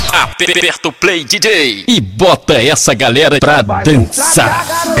Aperta o play, DJ, e bota essa galera pra dançar.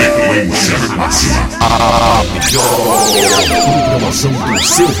 Frequência máxima. A melhor programação do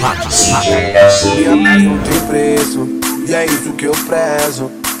seu rádio. Minha paz não tem preço, e é isso que eu prezo.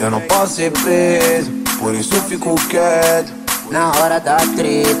 Eu não posso ser preso, por isso fico quieto. Na hora da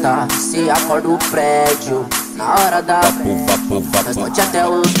treta, se acorda o prédio. Na hora da das noites até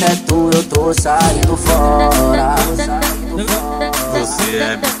o teto, eu tô saindo fora. Você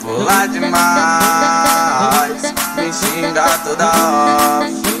é bipolar demais, me xinga toda hora.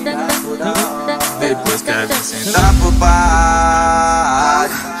 Depois quer me sentar pro pai.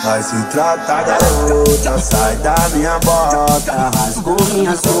 Vai se tratar, garota, sai da minha bota. Rasgou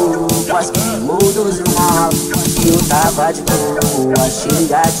minhas roupas, queimou dos irmãos. Eu tava de boa,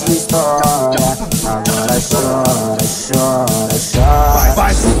 cheia de história. Agora chora, chora, chora.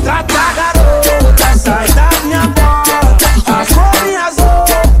 Vai se tratar, garota, sai da minha bota. Rasgou minhas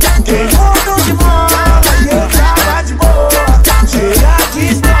roupas, queimou dos irmãos. Eu tava de boa, cheia de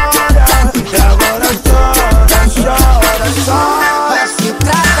história. E agora chora, chora, chora. Vai se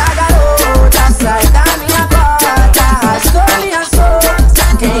tratar, garota, sai da minha bota. Rasgou minhas roupas,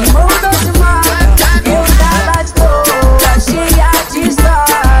 queimou dos irmãos. Eu tava de boa, cheia de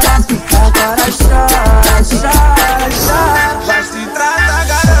histórias. Agora chora, chora, chora. Vai se tratar,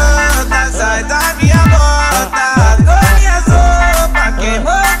 garota, sai da minha bota. Rasgou minhas roupas,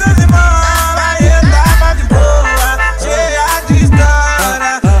 queimou dos irmãos. Eu tava de boa, cheia de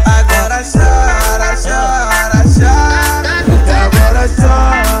história. Agora chora, chora, chora. E agora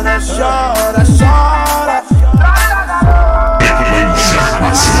chora, chora, chora. Frequência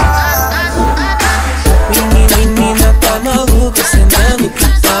máxima. Menina tá maluca, sentando que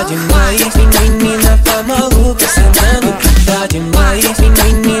tá demais. Menina tá maluca, sentando que tá demais.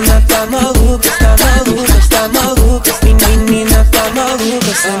 Menina tá maluca, tá maluca, tá maluca. Menina tá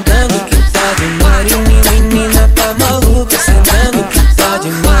maluca, sentando que tá demais. Menina tá maluca, sentando que tá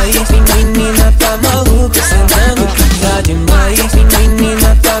demais. Menina tá maluca, sentando que tá demais.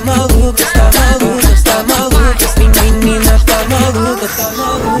 Menina tá maluca, tá maluca, tá maluca. Menina tá maluca, tá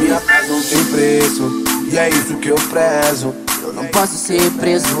maluca. Minha paz não tem preço, e é isso que eu prezo. Eu não posso ser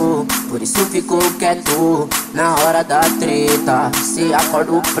preso, por isso fico quieto. Na hora da treta, se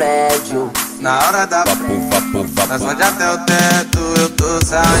acorda o prédio. Na hora da das onde até o teto, eu tô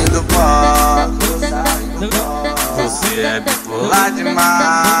saindo fora. Você é bipolar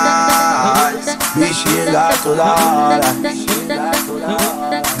demais, me xinga toda hora.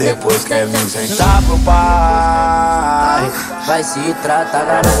 Depois quer me sentar pro pai. Vai se tratar,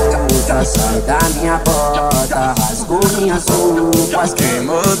 garota, sai da minha bota. Rasgou minhas roupas,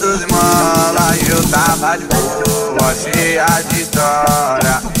 Queimou dos mola e eu tava de boa, cheia de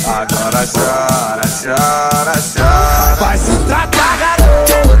história. Agora chora, chora, chora. Vai se tratar,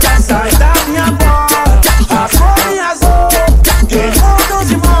 garota, sai da minha bota. Rasgou minhas roupas, queimou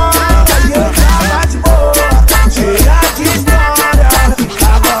dos mola e eu tava de boa, cheia de história.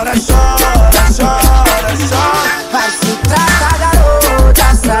 Agora chora, chora, chora. vai se tratar,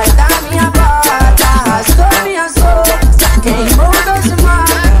 garota, sai da minha bota. Rasgou minhas roupas, queimou dos irmãos.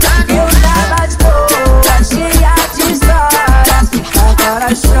 Eu tava de boa, cheia de histórias. Agora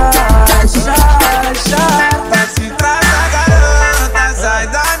chora, chora, chora. Vai se tratar, garota, sai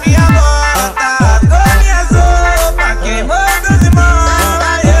da minha bota. Rasgou minhas roupas, queimou dos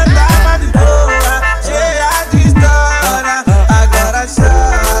irmãos. Eu tava de boa, cheia de história. Agora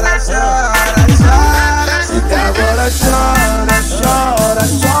chora, chora, chora. E agora chora, chora,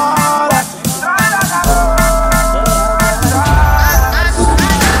 chora.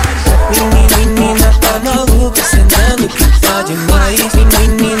 Menina tá maluca, sentando que tá demais.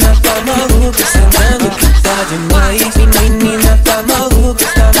 Menina tá maluca, sentando que tá demais. Menina tá maluca,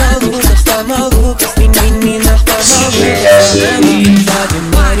 tá maluca, tá maluca. Menina tá maluca, sentando que tá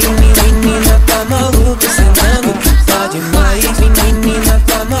demais. Menina tá maluca, sentando que tá demais. Menina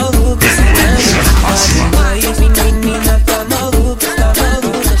tá maluca, sentando que tá demais. Menina tá maluca, tá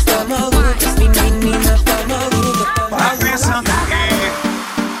maluca, tá maluca. Menina tá maluca, tá maluca. Tá pensando que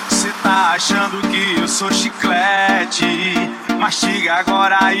cê tá achando que eu sou chiclete? Mastiga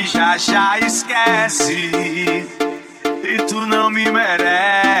agora e já já esquece. E tu não me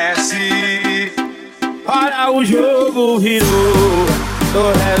merece. Olha, o jogo virou,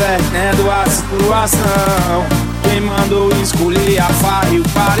 tô revertendo a situação. Quem mandou escolher a farra e o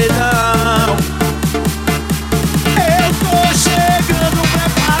paredão? Eu tô chegando,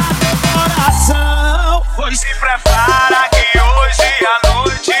 prepara teu coração. Pois se prepara que hoje à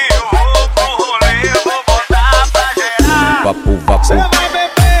noite eu vou pro rolê, eu vou botar pra gerar. Cê vai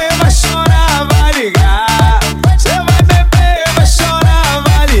beber, vai chorar, vai ligar. Cê vai beber, vai chorar,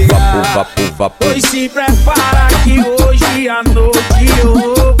 vai ligar. Pois se prepara que hoje à noite eu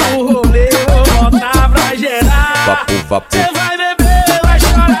vou pro rolê, vou botar pra gerar. Cê vai beber, vai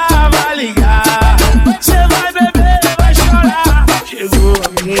chorar, vai ligar. Cê vai beber, vai chorar. Chegou a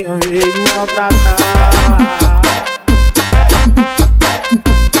minha vez de maltratar.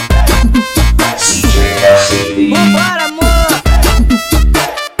 CJFCV. Vambora, amor.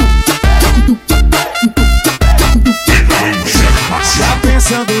 Frequência máxima. Tá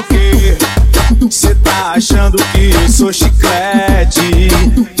pensando o quê? Cê tá achando que eu sou chiclete?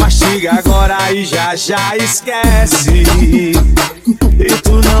 Mastiga agora e já esquece. E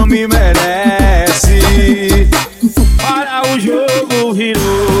tu não me merece. Olha, o jogo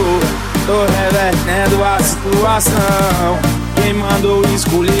virou, tô revertendo a situação. Quem mandou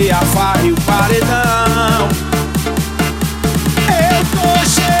escolher a farra e o paredão? Eu tô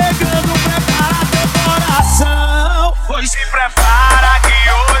chegando, prepara teu coração. Pois se prepara que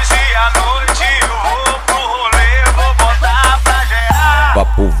hoje à noite eu vou pro rolê, vou botar pra gerar.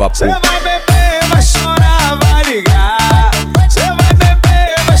 Cê vai beber, vai chorar, vai ligar. Cê vai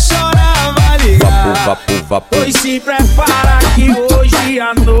beber, vai chorar, vai ligar. Pois se prepara que hoje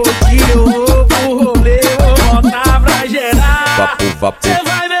à noite eu vou pro rolê, vou botar pra gerar. Cê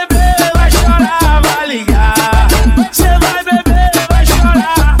vai beber, vai chorar, vai ligar. Cê vai beber, vai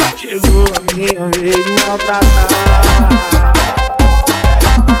chorar. Chegou a minha vez de maltratar.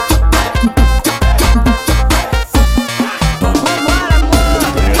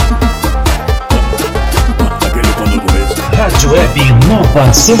 Rádio Web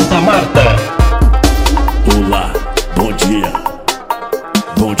Nova Santa Marta. Olá, bom dia,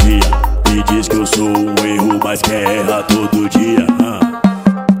 bom dia. Me diz que eu sou um erro, mas quer errar todo dia.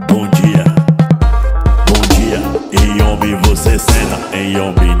 Bom dia, bom dia. Em homem você senta, em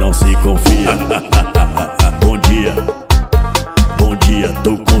homem não se confia. Bom dia, bom dia.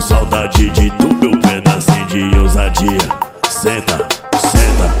 Tô com saudade de tu, meu pedacinho de ousadia. Senta,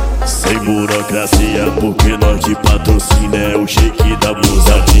 senta, sem burocracia, porque nós de patrocínio é o shake da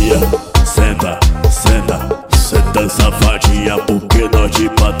ousadia. Senta, senta, senta safadinha, porque nós de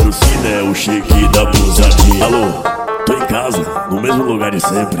patrocínio é o shake da ousadia. Alô, tô em casa, no mesmo lugar de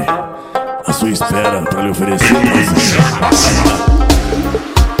sempre, à sua espera pra lhe oferecer mais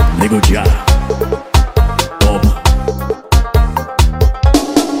nego de ar. Toma.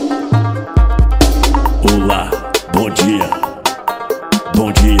 Olá, bom dia,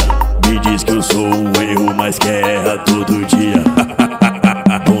 bom dia. Me diz que eu sou um erro, mas quer errar todo dia.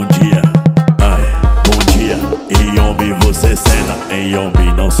 Bom dia, ai, bom dia. Em homem você senta, em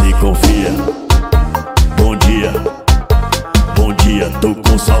homem não se confia. Bom dia, bom dia. Tô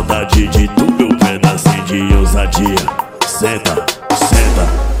com saudade de tu, meu pedacinho de ousadia. Senta, senta,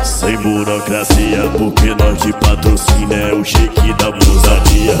 sem burocracia, porque nós de patrocínio é o shake da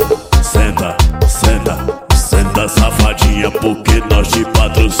ousadia. Senta, senta, senta safadinha, porque nós de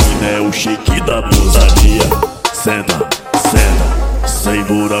patrocínio é o shake da ousadia. Senta, senta, sem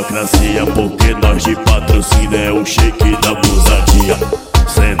burocracia, porque nós de patrocínio é o shake da ousadia.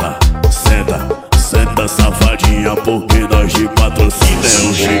 Senta, senta, senta safadinha, porque nós de patrocínio é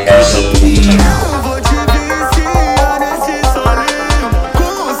o shake da ousadia. Vou te viciar nesse solinho.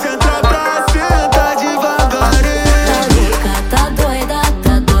 Concentra pra sentar devagarinho. Tá doida,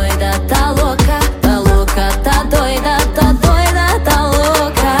 tá doida, tá louca. Tá louca, tá doida, tá doida, tá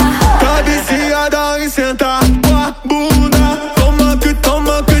louca. Tá viciada em sentar com a bunda. Toma que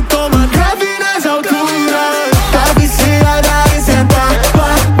toma que toma, grave nas alturas. Tá viciada em sentar com a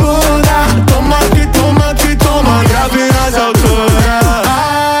bunda. Toma que toma que toma, grave nas alturas.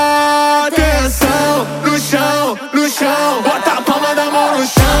 Atenção, no chão, no chão. Bota a palma da mão no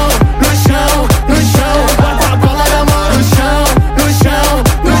chão, no chão, no chão. Bota a palma da mão no chão, no chão,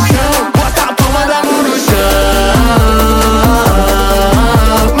 no chão. Bota a palma da mão no chão,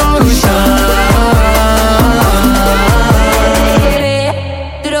 mão no chão.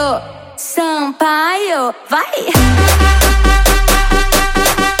 Pedro Sampaio, vai!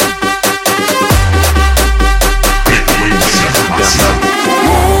 Frequência máxima.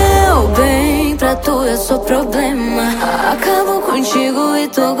 Meu bem, pra tu eu sou problema. Acabo contigo e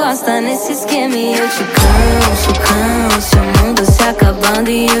tu gosta nesse esquema. E eu te canso, canso. O mundo se acabando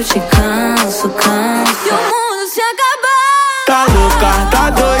e eu te canso, canso. E o mundo se acabando. Tá louca, tá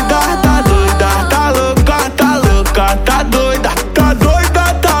doida, tá doida, tá louca, tá louca, tá doida, tá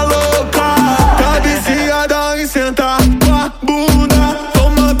doida, tá louca. Tá viciada em sentar com a bunda.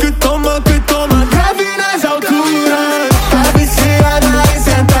 Toma que toma que toma, grave nas alturas. Tá viciada em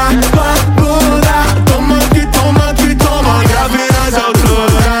sentar com a bunda. Toma que toma que toma, grave nas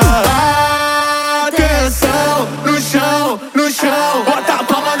alturas. Atenção, no chão, no chão. Bota a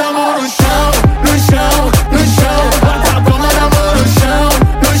palma da mão no chão,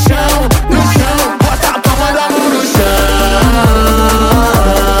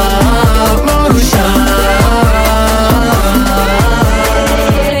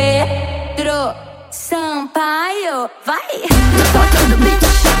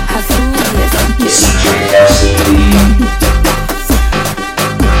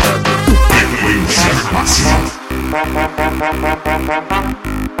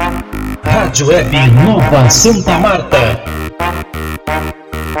 Rádio Web Nova Santa Marta.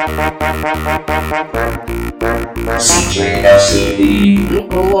 CJFCV. Eu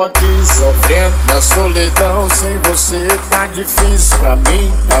tô aqui sofrendo na solidão. Sem você tá difícil pra mim,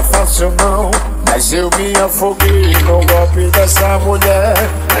 tá fácil não. Mas eu me afoguei no golpe dessa mulher.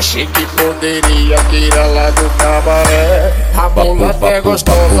 Achei que poderia tirar lá do cabaré. A mulata é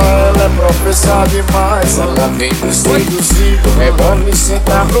gostosa, ela é professa demais. Ela vem me seduzir, rebola e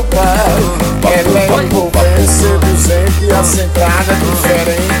sentar pro pé. Ela é envolvente, seduzente e assentada,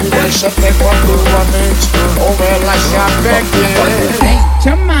 diferente. Deixa até com a tua mente, como ela já peguei. Vem,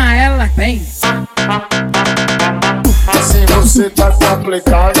 chama ela, vem. Assim você tá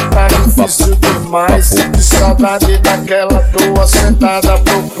complicado, tá difícil demais. Que saudade daquela tua sentada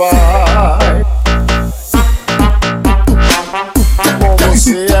pro pai. Com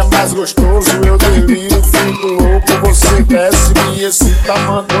você é mais gostoso, eu delírio, fico louco. Você desce, me excita,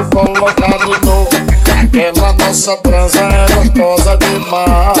 mando colocar de novo. Aquela nossa transa é gostosa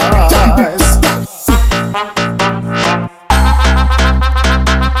demais.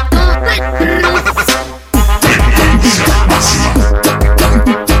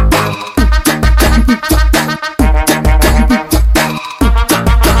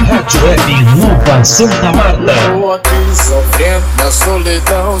 Rádio Web Nova Santa Marta. Tô aqui sofrendo na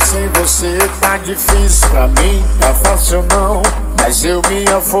solidão. Sem você tá difícil pra mim, tá fácil não. Mas eu me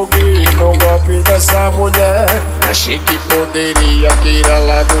afoguei no golpe dessa mulher. Achei que poderia tirar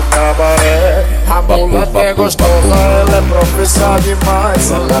lá do cabaré. A mulata é gostosa, ela é professa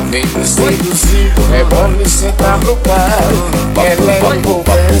demais. Ela vem me seduzir, rebola e sentar pro pé. Ela é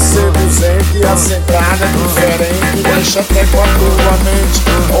envolvente, seduzente e assentada, diferente. Deixa até com a tua mente,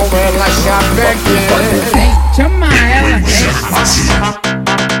 como ela já peguei. Vem, chama ela, vem.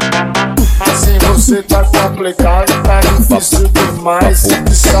 Assim você tá complicado, tá difícil demais.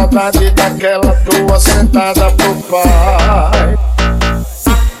 Que saudade daquela tua sentada pro pai.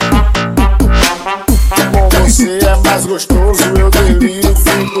 Com você é mais gostoso, eu delírio,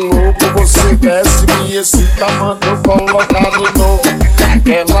 fico louco. Você desce, me excita, mando colocar de novo.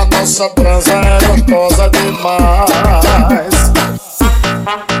 Aquela nossa transa é gostosa demais.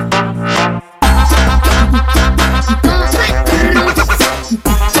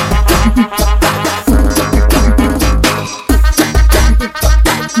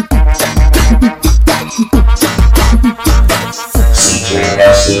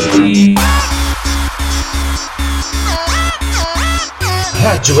 CJFCV.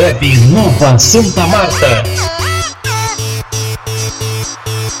 Rádio Web Nova Santa Marta.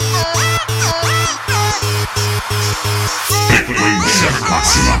 Frequência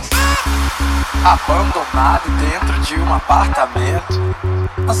máxima. Abandonado dentro de um apartamento,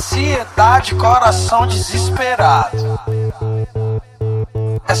 ansiedade, coração desesperado.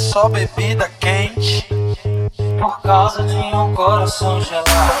 É só bebida quente por causa de um coração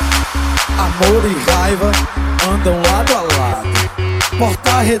gelado. Amor e raiva andam lado a lado.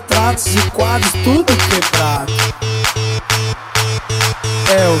 Porta-retratos e quadros tudo quebrado.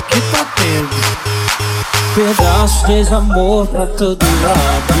 É o que tá tendo. Pedaço de desamor pra todo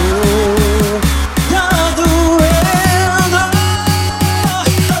lado. Tá doendo,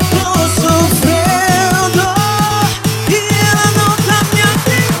 tô sofrendo e ela não tá me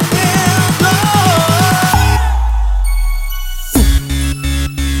atendendo.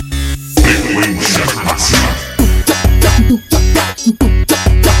 Frequência máxima.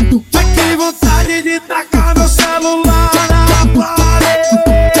 Ai, que vontade de tacar meu celular na parede.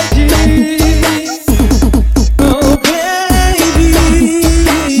 Oh baby,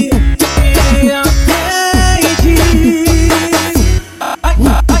 me atende. Ai,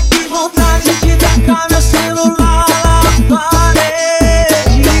 que vontade de tacar meu celular na parede.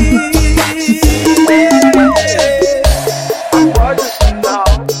 Após o sinal,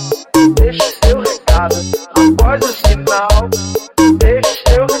 deixe seu recado. Após o sinal, deixe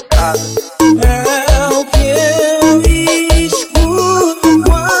seu recado. É o que eu escuto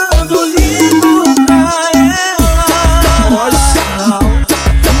quando ligo pra ela. Após o sinal,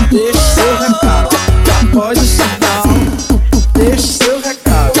 deixe seu recado. Após o sinal, deixe seu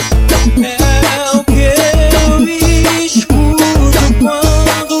recado. É o que eu escuto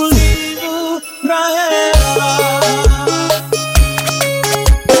quando ligo pra ela.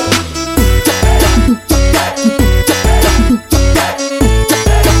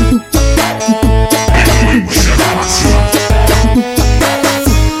 Frequência máxima.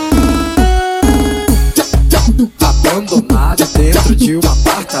 Abandonado dentro de um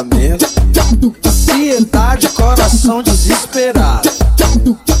apartamento, ansiedade, coração desesperado.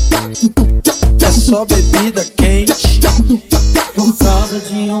 É só bebida quente por causa causa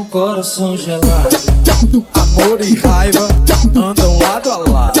de um coração gelado. Amor e raiva andam lado a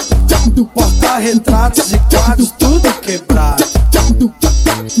lado. Porta-retratos e quadros tudo quebrado.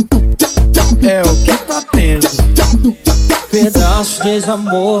 É o que tá tendo. Pedaços de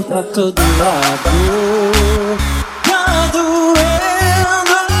desamor pra todo lado. Tá doendo,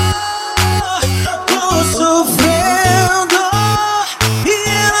 tô sofrendo e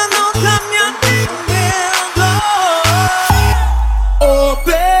ela não tá me atendendo. Oh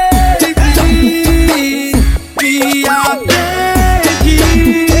baby, me atende.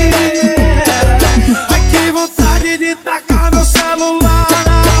 Ai que vontade de tacar meu celular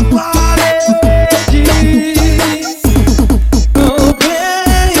na parede. Oh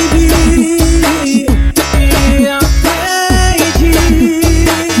baby, me atende.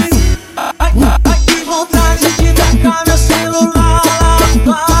 Ai que vontade de tacar meu celular na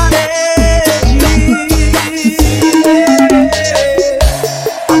parede.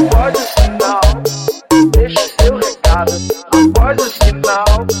 Após o sinal, deixe seu recado. Após o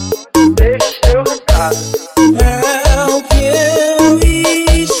sinal, deixe seu recado. É o que eu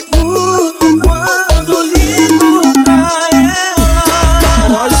escuto quando ligo pra ela.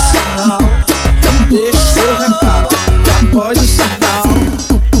 Após o sinal, deixe seu recado. Após o sinal,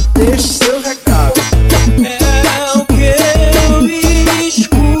 deixe seu recado. É o que eu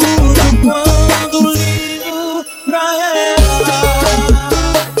escuto quando ligo pra ela.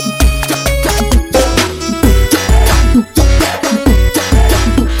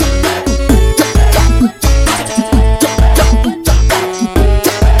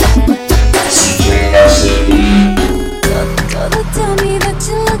 So they tell me that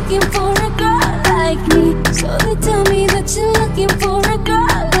you're looking for a girl like me. So they tell me that you're looking for a girl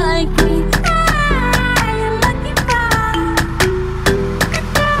like me. I'm looking for a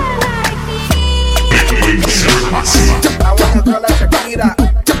girl like me. Frequência máxima. I want a girl like Shakira,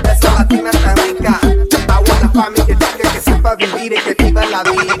 esa latina está rica. I want a family que diga que sepa vivir y que viva la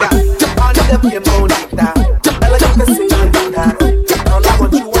vida. Anda bien bonita, elegante señorita. Girl, I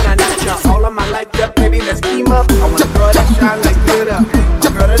want you when I need you. All of my life, yeah, baby, let's team up. I want a girl that shine like glitter, a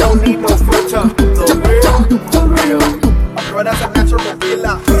girl that don't need no filter. The real. A girl that's a natural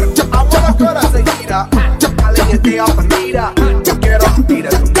killer. I want a girl that's a heater, caliente a mira. Yo quiero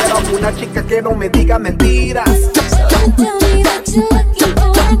una chica que no me diga mentiras. So they tell me that you're looking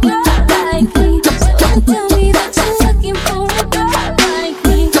for a girl like me. So they tell me that you're looking for a girl like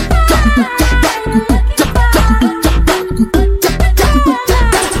me. I'm looking for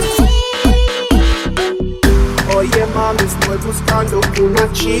Oye mami, estoy buscando una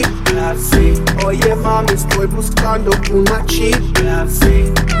chica así. Oye mami, estoy buscando una chica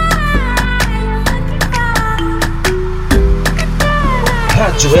así.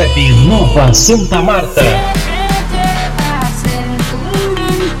 Rádio Web Nova Santa Marta.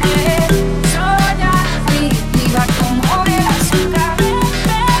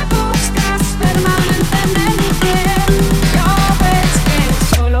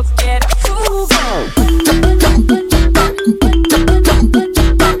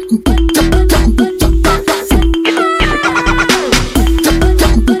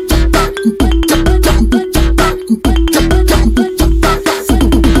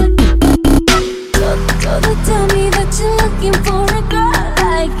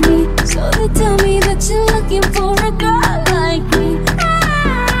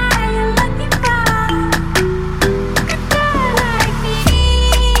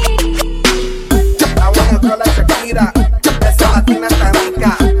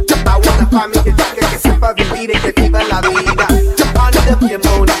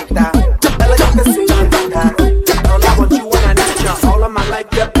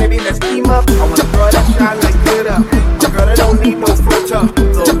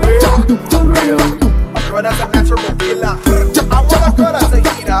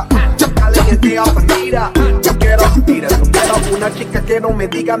 Una chica que no me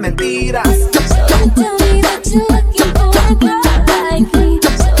diga mentiras. So they tell me that you're looking for a girl like me. So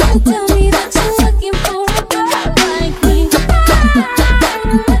they tell me that you're looking for a girl like me. I'm looking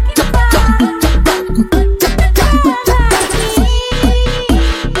for a girl like me.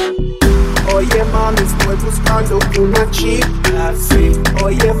 Oye mami, estoy buscando una chica así.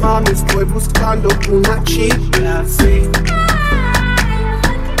 Oye mami, estoy buscando una chica así.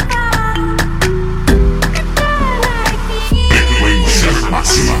 Frequência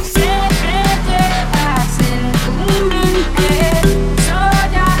máxima.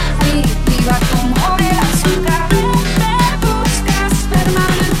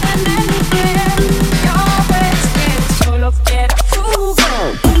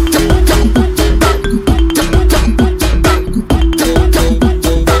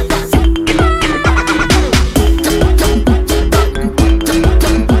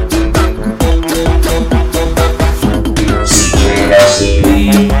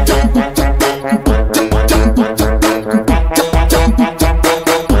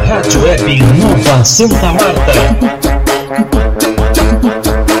 Rádio Web Nova Santa Marta.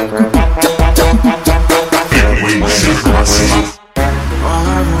 Frequência máxima. All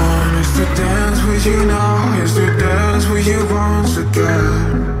I want is to dance with you now, is to dance with you once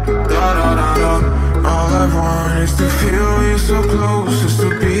again. Da da da da. All I want is to feel you so close, is to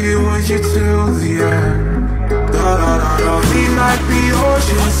be with you till the end. Da da da da. We might be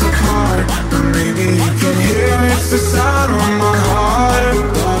oceans apart, but maybe you can hear it's the sound of my heart.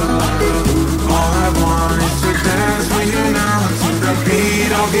 Da da da. All I want is to dance with you now, to the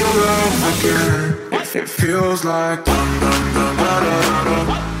beat of your love again. It feels like dum dum dum da da da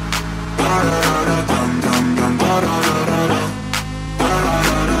da da da da dum dum dum da da da da da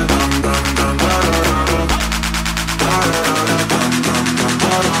da dum dum dum da da da da da dum dum dum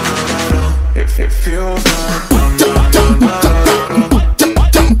da da da da. It feels like dum dum dum da da da da da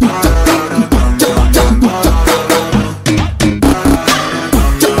dum dum dum da da da da.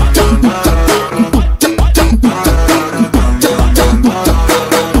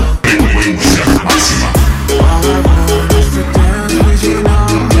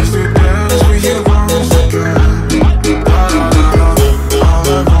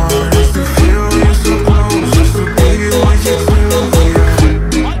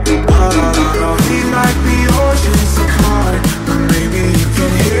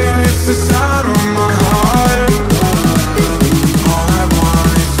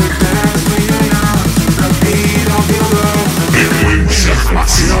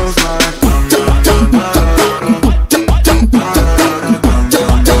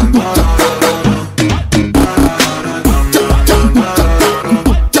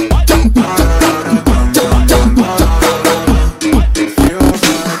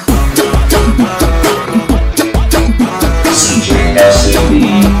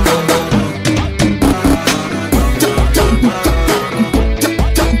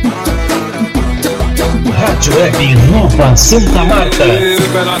 Rádio Web Nova Santa Marta.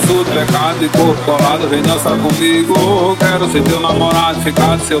 Pedaço do pecado e corpo colado, vem dançar comigo. Quero ser teu namorado,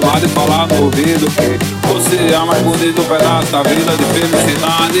 ficar do seu lado e falar no ouvido que você é a mais bonito pedaço da vida de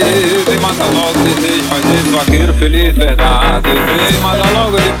felicidade. Vem matar logo o desejo, faz esse vaqueiro feliz, verdade. Vem matar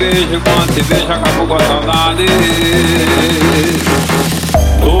logo de beijo, quando te vejo acabou com a saudade.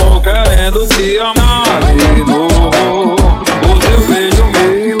 Tô querendo te amar de novo, o teu beijo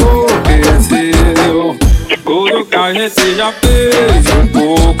me enlouqueceu. Tudo que a gente já fez um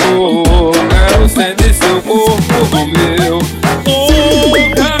pouco, quero sentir seu corpo com o meu.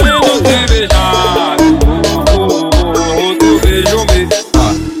 Querendo te beijar de novo, o teu beijo me...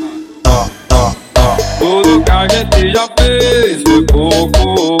 Tudo que a gente já fez foi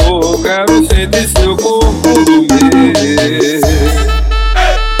pouco, quero sentir seu corpo com o meu.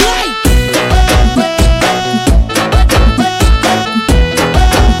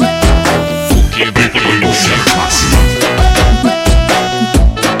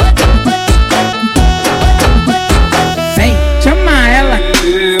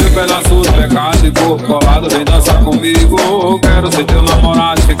 Pedaço do pecado e corpo colado, vem dançar comigo. Quero ser teu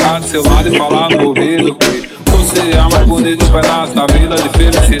namorado, ficar do seu lado e falar no ouvido que você é a mais bonito pedaço da vida de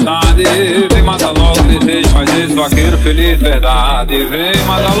felicidade. Vem matar logo o desejo, faz esse vaqueiro feliz, verdade. Vem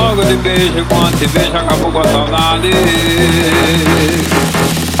matar logo de beijo, quando te vejo acabou com a saudade.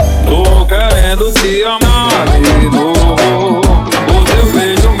 Tô querendo te amar de novo, o teu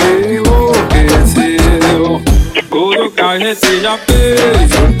beijo me enlouqueceu. Tudo que a gente já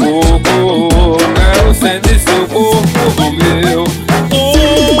fez um pouco, quero sentir seu corpo com o meu.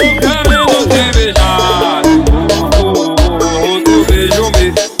 Querendo te beijar de novo, o teu beijo me...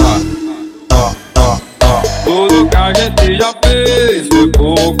 Tudo que a gente já fez foi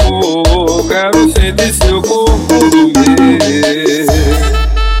pouco, quero sentir seu corpo com o meu.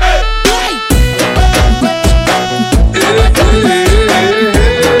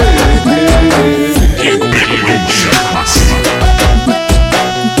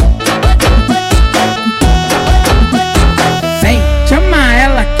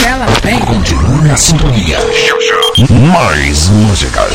 Continue na sintonia. Mais música.